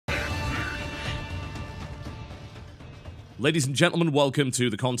Ladies and gentlemen, welcome to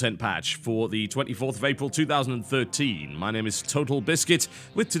the content patch for the 24th of April 2013. My name is TotalBiscuit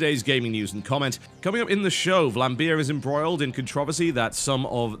with today's gaming news and comment. Coming up in the show, Vlambeer is embroiled in controversy that some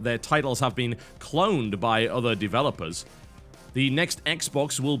of their titles have been cloned by other developers. The next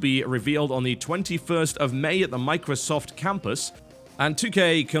Xbox will be revealed on the 21st of May at the Microsoft campus. And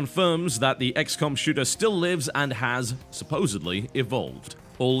 2K confirms that the XCOM shooter still lives and has, supposedly, evolved.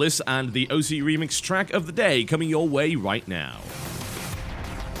 All this and the OC Remix track of the day coming your way right now.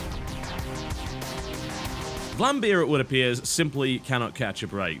 Vlambeer, it would appear, simply cannot catch a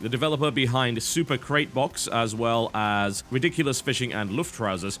break. The developer behind Super Crate Box, as well as Ridiculous Fishing and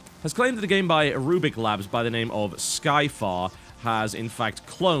Luftrausers, has claimed that a game by Rubik Labs by the name of Skyfar has in fact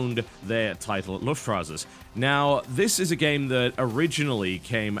cloned their title Luftrausers. Now, this is a game that originally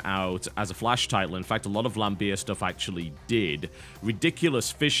came out as a Flash title. In fact, a lot of Vlambeer stuff actually did.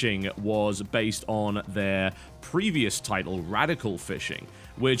 Ridiculous Fishing was based on their previous title, Radical Fishing,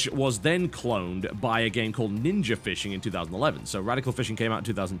 which was then cloned by a game called Ninja Fishing in 2011. So Radical Fishing came out in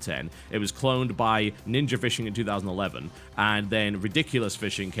 2010, it was cloned by Ninja Fishing in 2011, and then Ridiculous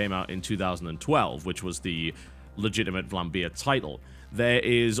Fishing came out in 2012, which was the legitimate Vlambeer title. There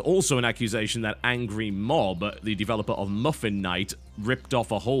is also an accusation that Angry Mob, the developer of Muffin Night, ripped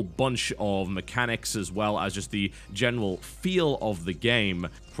off a whole bunch of mechanics as well as just the general feel of the game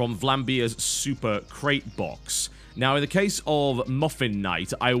from Vlambeer's Super Crate Box. Now, in the case of Muffin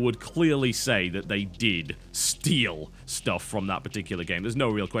Night, I would clearly say that they did steal stuff from that particular game. There's no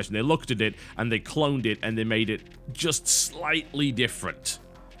real question. They looked at it, and they cloned it, and they made it just slightly different,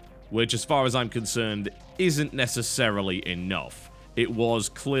 which, as far as I'm concerned, isn't necessarily enough. It was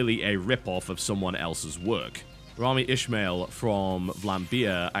clearly a rip-off of someone else's work. Rami Ismail from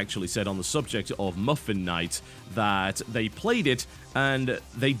Vlambeer actually said on the subject of Muffin Night that they played it and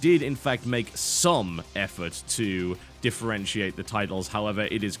they did in fact make some effort to differentiate the titles. However,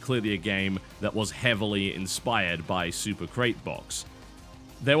 it is clearly a game that was heavily inspired by Super Crate Box.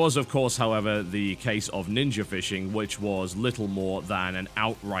 There was, of course, however, the case of Ninja Fishing, which was little more than an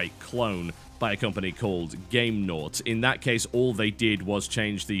outright clone by a company called GameNaught. In that case, all they did was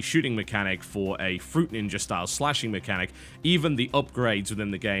change the shooting mechanic for a Fruit Ninja-style slashing mechanic. Even the upgrades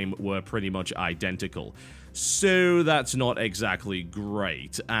within the game were pretty much identical. So that's not exactly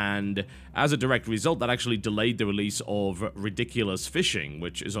great, and as a direct result, that actually delayed the release of Ridiculous Fishing,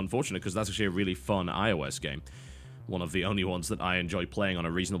 which is unfortunate because that's actually a really fun iOS game. One of the only ones that I enjoy playing on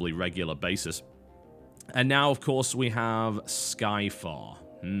a reasonably regular basis. And now, of course, we have Skyfar.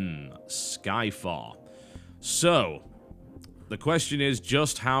 Skyfar. So, the question is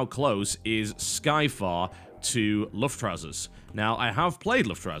just how close is Skyfar to Luftrausers? Now, I have played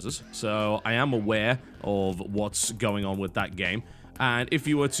Luftrausers, so I am aware of what's going on with that game. And if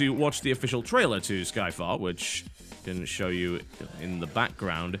you were to watch the official trailer to Skyfar, which I can show you in the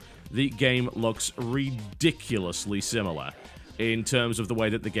background, the game looks ridiculously similar in terms of the way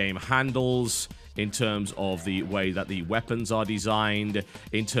that the game handles, in terms of the way that the weapons are designed,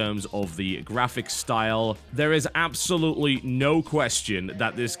 in terms of the graphic style. There is absolutely no question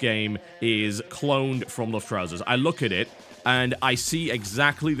that this game is cloned from Luftrausers. I look at it, and I see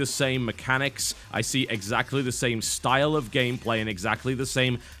exactly the same mechanics, I see exactly the same style of gameplay, and exactly the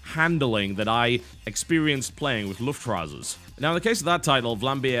same handling that I experienced playing with Luftrausers. Now, in the case of that title,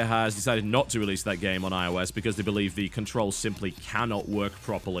 Vlambeer has decided not to release that game on iOS because they believe the controls simply cannot work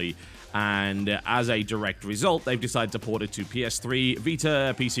properly, and as a direct result, they've decided to port it to PS3,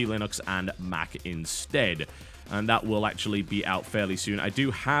 Vita, PC Linux, and Mac instead. And that will actually be out fairly soon. I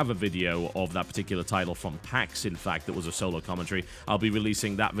do have a video of that particular title from PAX, in fact, that was a solo commentary. I'll be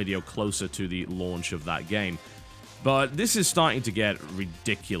releasing that video closer to the launch of that game. But this is starting to get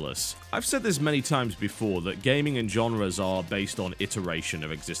ridiculous. I've said this many times before, that gaming and genres are based on iteration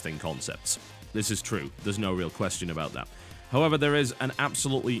of existing concepts. This is true. There's no real question about that. However, there is an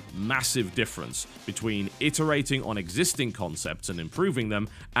absolutely massive difference between iterating on existing concepts and improving them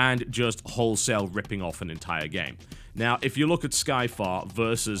and just wholesale ripping off an entire game. Now, if you look at Skyfar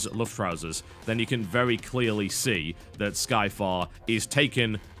versus Luftrausers, then you can very clearly see that Skyfar is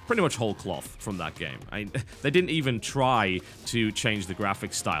taken pretty much whole cloth from that game. They didn't even try to change the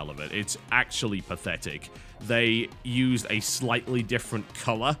graphic style of it. It's actually pathetic. They used a slightly different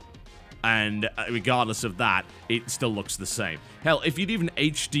color, and regardless of that, it still looks the same. Hell, if you'd even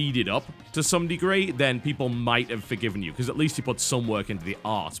HD'd it up to some degree, then people might have forgiven you, because at least you put some work into the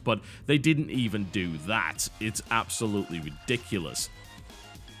art, but they didn't even do that. It's absolutely ridiculous.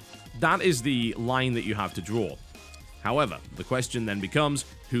 That is the line that you have to draw. However, the question then becomes,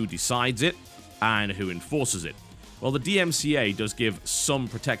 who decides it, and who enforces it? Well, the DMCA does give some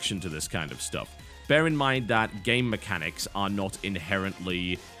protection to this kind of stuff. bear in mind that game mechanics are not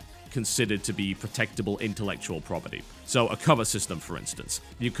inherently considered to be protectable intellectual property. So a cover system, for instance.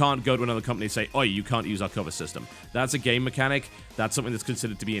 You can't go to another company and say, "Oh, you can't use our cover system." That's a game mechanic. That's something that's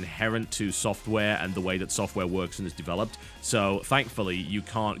considered to be inherent to software and the way that software works and is developed. So thankfully, you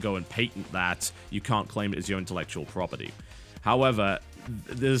can't go and patent that. You can't claim it as your intellectual property. However,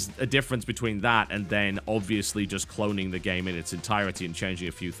 there's a difference between that and then obviously just cloning the game in its entirety and changing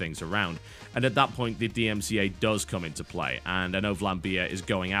a few things around. And at that point, the DMCA does come into play, and I know Vlambeer is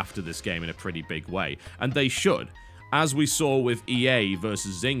going after this game in a pretty big way, and they should. As we saw with EA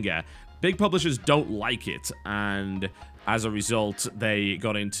versus Zynga, big publishers don't like it, and as a result, they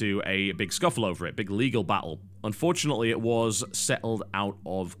got into a big scuffle over it, big legal battle. Unfortunately, it was settled out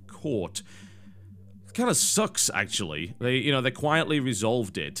of court. Kind of sucks, actually. They quietly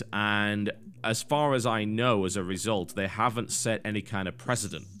resolved it, and as far as I know, as a result, they haven't set any kind of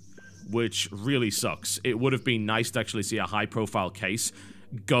precedent, which really sucks. It would have been nice to actually see a high-profile case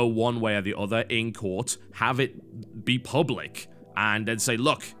go one way or the other in court, have it be public, and then say,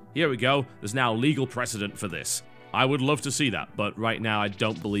 look, here we go, there's now legal precedent for this. I would love to see that, but right now I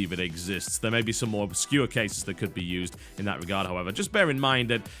don't believe it exists. There may be some more obscure cases that could be used in that regard, however. Just bear in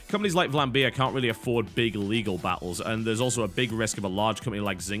mind that companies like Vlambeer can't really afford big legal battles, and there's also a big risk of a large company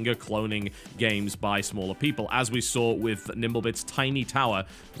like Zynga cloning games by smaller people, as we saw with Nimblebit's Tiny Tower,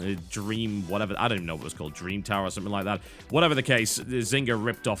 Dream, whatever, I don't even know what it was called, Dream Tower or something like that. Whatever the case, Zynga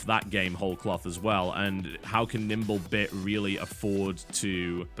ripped off that game whole cloth as well, and how can Nimblebit really afford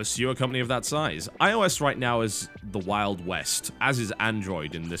to pursue a company of that size? iOS right now is the Wild West, as is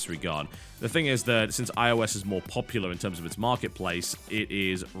Android in this regard. The thing is that since iOS is more popular in terms of its marketplace, it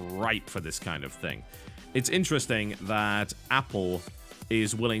is ripe for this kind of thing. It's interesting that Apple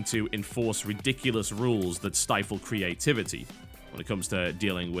is willing to enforce ridiculous rules that stifle creativity when it comes to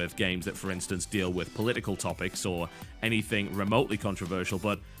dealing with games that, for instance, deal with political topics or anything remotely controversial,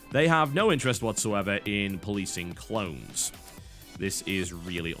 but they have no interest whatsoever in policing clones. This is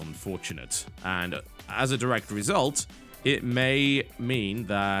really unfortunate, and as a direct result, it may mean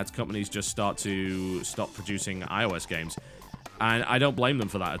that companies just stop producing iOS games, and I don't blame them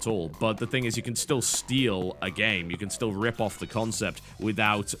for that at all. But the thing is, you can still steal a game, you can still rip off the concept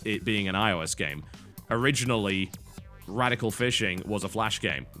without it being an iOS game. Originally, Radical Fishing was a Flash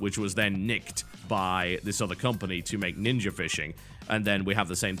game, which was then nicked by this other company to make Ninja Fishing, and then we have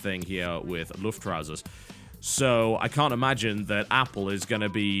the same thing here with Lufttrousers. So I can't imagine that Apple is going to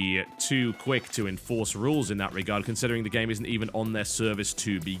be too quick to enforce rules in that regard, considering the game isn't even on their service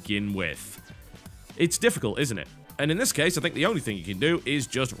to begin with. It's difficult, isn't it? And in this case, I think the only thing you can do is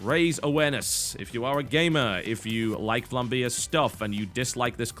just raise awareness. If you are a gamer, if you like Vlambeer's stuff and you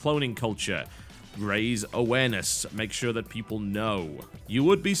dislike this cloning culture, raise awareness. Make sure that people know. You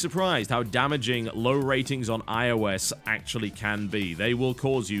would be surprised how damaging low ratings on iOS actually can be. They will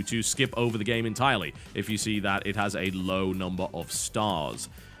cause you to skip over the game entirely if you see that it has a low number of stars.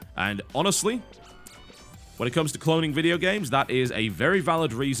 And honestly, when it comes to cloning video games, that is a very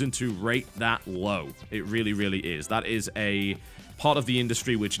valid reason to rate that low. It really, really is. That is a part of the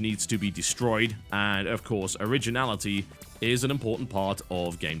industry which needs to be destroyed, and of course, originality is an important part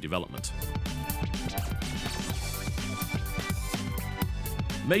of game development.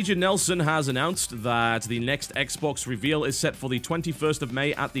 Major Nelson has announced that the next Xbox reveal is set for the 21st of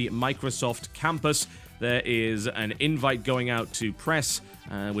May at the Microsoft campus. There is an invite going out to press,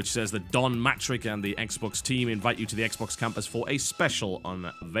 which says that Don Matrick and the Xbox team invite you to the Xbox campus for a special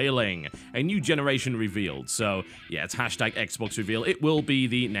unveiling. A new generation revealed. So, yeah, it's hashtag Xbox reveal. It will be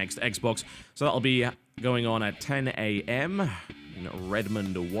the next Xbox. So that'll be going on at 10 a.m. in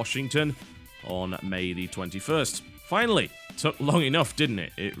Redmond, Washington on May the 21st. Finally, took long enough, didn't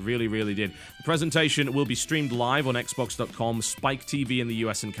it? It really, really did. The presentation will be streamed live on Xbox.com, Spike TV in the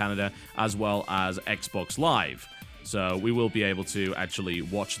US and Canada, as well as Xbox Live. So we will be able to actually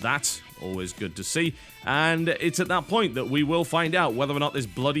watch that. Always good to see. And it's at that point that we will find out whether or not this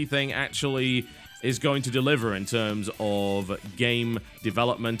bloody thing actually is going to deliver in terms of game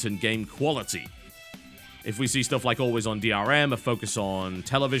development and game quality. If we see stuff like always on DRM, a focus on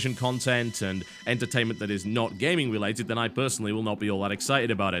television content and entertainment that is not gaming related, then I personally will not be all that excited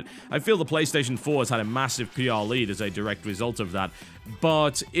about it. I feel the PlayStation 4 has had a massive PR lead as a direct result of that.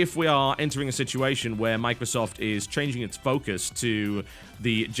 But if we are entering a situation where Microsoft is changing its focus to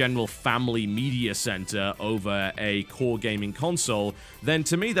the general family media center over a core gaming console, then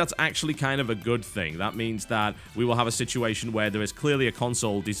to me that's actually kind of a good thing. That means that we will have a situation where there is clearly a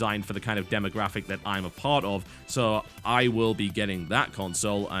console designed for the kind of demographic that I'm a part of, so I will be getting that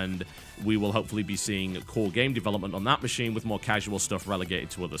console, and we will hopefully be seeing core game development on that machine with more casual stuff relegated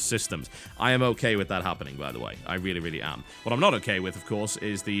to other systems. I am okay with that happening, by the way. I really, really am. What I'm not okay with, of course,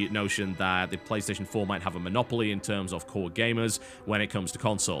 is the notion that the PlayStation 4 might have a monopoly in terms of core gamers when it comes to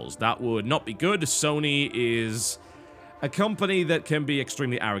consoles. That would not be good. Sony is a company that can be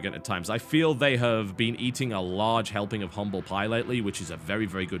extremely arrogant at times. I feel they have been eating a large helping of humble pie lately, which is a very,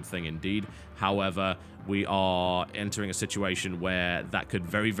 very good thing indeed. However, we are entering a situation where that could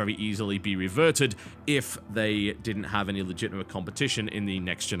very, very easily be reverted if they didn't have any legitimate competition in the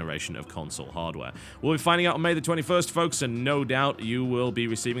next generation of console hardware. We'll be finding out on May the 21st, folks, and no doubt you will be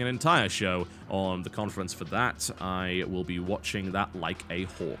receiving an entire show on the conference for that. I will be watching that like a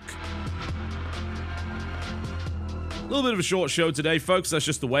hawk. A little bit of a short show today, folks. That's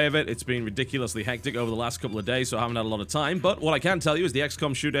just the way of it. It's been ridiculously hectic over the last couple of days, so I haven't had a lot of time. But what I can tell you is the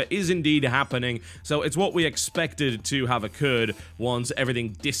XCOM shooter is indeed happening. So it's what we expected to have occurred once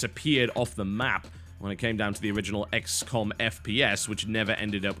everything disappeared off the map when it came down to the original XCOM FPS, which never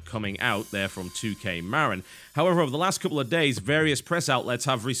ended up coming out there from 2K Marin. However, over the last couple of days, various press outlets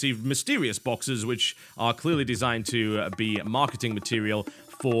have received mysterious boxes, which are clearly designed to be marketing material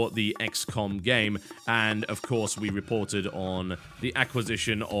for the XCOM game, and of course we reported on the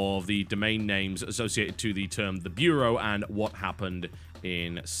acquisition of the domain names associated to the term The Bureau and what happened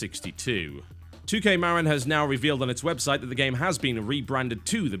in 62. 2K Marin has now revealed on its website that the game has been rebranded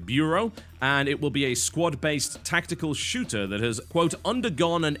to The Bureau, and it will be a squad-based tactical shooter that has, quote,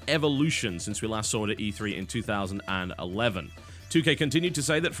 undergone an evolution since we last saw it at E3 in 2011. 2K continued to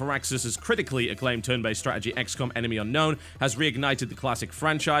say that Firaxis' critically acclaimed turn-based strategy XCOM Enemy Unknown has reignited the classic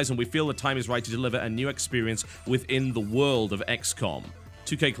franchise, and we feel the time is right to deliver a new experience within the world of XCOM.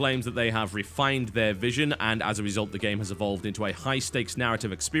 2K claims that they have refined their vision, and as a result the game has evolved into a high-stakes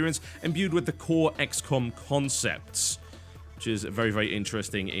narrative experience imbued with the core XCOM concepts, which is very, very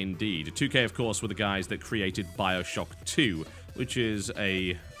interesting indeed. 2K, of course, were the guys that created BioShock 2, which is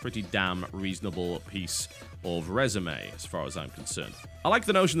a pretty damn reasonable piece of resume, as far as I'm concerned. I like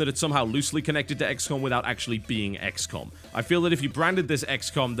the notion that it's somehow loosely connected to XCOM without actually being XCOM. I feel that if you branded this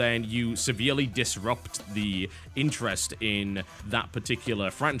XCOM, then you severely disrupt the interest in that particular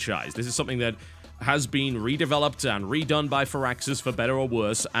franchise. This is something that has been redeveloped and redone by Firaxis for better or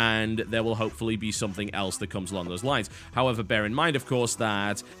worse, and there will hopefully be something else that comes along those lines. However, bear in mind, of course,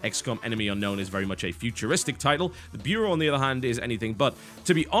 that XCOM Enemy Unknown is very much a futuristic title. The Bureau, on the other hand, is anything but.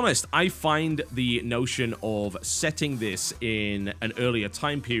 To be honest, I find the notion of setting this in an earlier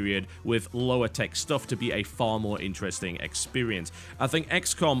time period with lower tech stuff to be a far more interesting experience. I think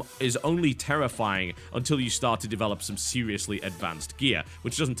XCOM is only terrifying until you start to develop some seriously advanced gear,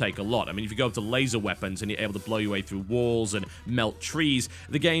 which doesn't take a lot. I mean, if you go up to laser weapons and you're able to blow your way through walls and melt trees,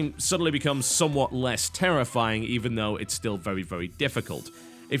 the game suddenly becomes somewhat less terrifying, even though it's still very, very difficult.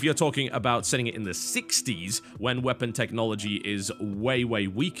 If you're talking about setting it in the 60s, when weapon technology is way, way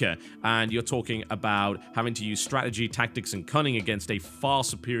weaker, and you're talking about having to use strategy, tactics, and cunning against a far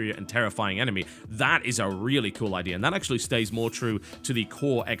superior and terrifying enemy, that is a really cool idea, and that actually stays more true to the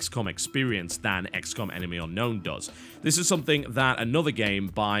core XCOM experience than XCOM Enemy Unknown does. This is something that another game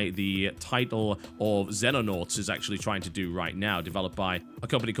by the title of Xenonauts is actually trying to do right now, developed by a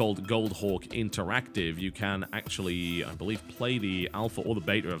company called Goldhawk Interactive. You can actually, I believe, play the alpha or the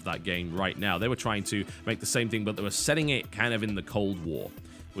beta of that game right now. They were trying to make the same thing, but they were setting it kind of in the Cold War,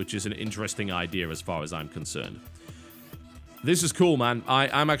 which is an interesting idea as far as I'm concerned. This is cool, man.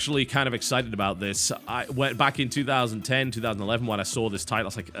 I'm actually kind of excited about this. I went back in 2010, 2011 when I saw this title. I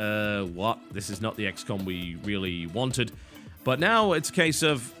was like, what? This is not the XCOM we really wanted. But now it's a case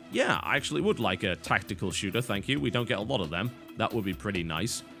of, yeah, I actually would like a tactical shooter, thank you. We don't get a lot of them. That would be pretty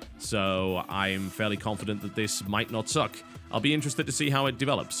nice. So I'm fairly confident that this might not suck. I'll be interested to see how it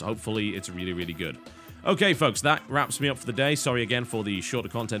develops. Hopefully it's really, really good. Okay, folks, that wraps me up for the day. Sorry again for the shorter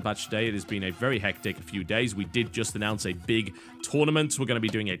content batch today. It has been a very hectic few days. We did just announce a big tournament. We're going to be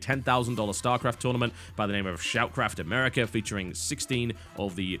doing a $10,000 StarCraft tournament by the name of Shoutcraft America, featuring 16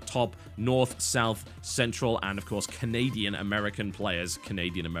 of the top North, South, Central, and, of course, Canadian American players.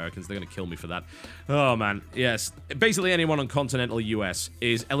 Canadian Americans, they're going to kill me for that. Oh, man, yes. Basically, anyone on continental US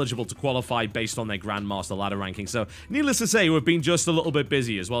is eligible to qualify based on their Grandmaster ladder ranking. So, needless to say, we've been just a little bit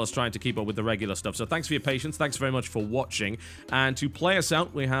busy, as well as trying to keep up with the regular stuff. So, thanks for your patience. Thanks very much for watching. And to play us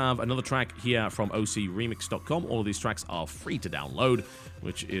out, we have another track here from ocremix.com. All of these tracks are free to download,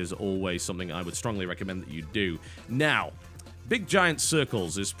 which is always something I would strongly recommend that you do. Now, Big Giant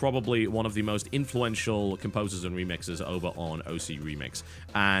Circles is probably one of the most influential composers and remixers over on OC Remix,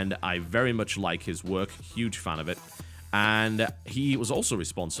 and I very much like his work, huge fan of it. And he was also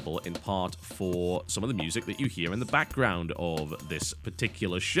responsible in part for some of the music that you hear in the background of this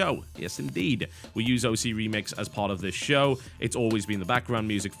particular show. Yes, indeed. We use OC Remix as part of this show. It's always been the background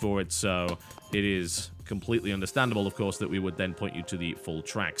music for it, so it is completely understandable, of course, that we would then point you to the full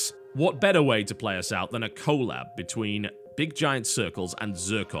tracks. What better way to play us out than a collab between Big Giant Circles and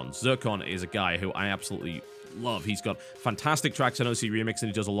Zircon? Zircon is a guy who I absolutely love. He's got fantastic tracks on OC Remix, and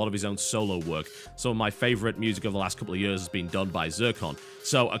he does a lot of his own solo work. Some of my favorite music of the last couple of years has been done by Zircon.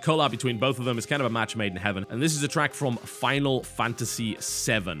 So a collab between both of them is kind of a match made in heaven. And this is a track from Final Fantasy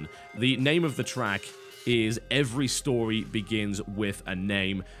VII. The name of the track is Every Story Begins with a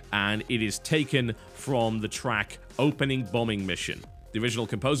Name, and it is taken from the track Opening Bombing Mission. The original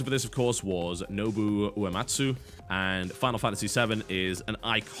composer for this, of course, was Nobu Uematsu, and Final Fantasy VII is an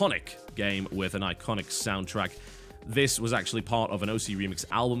iconic game with an iconic soundtrack. This was actually part of an OC Remix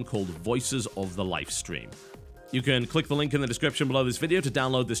album called Voices of the Lifestream. You can click the link in the description below this video to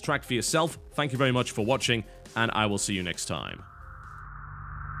download this track for yourself. Thank you very much for watching, and I will see you next time.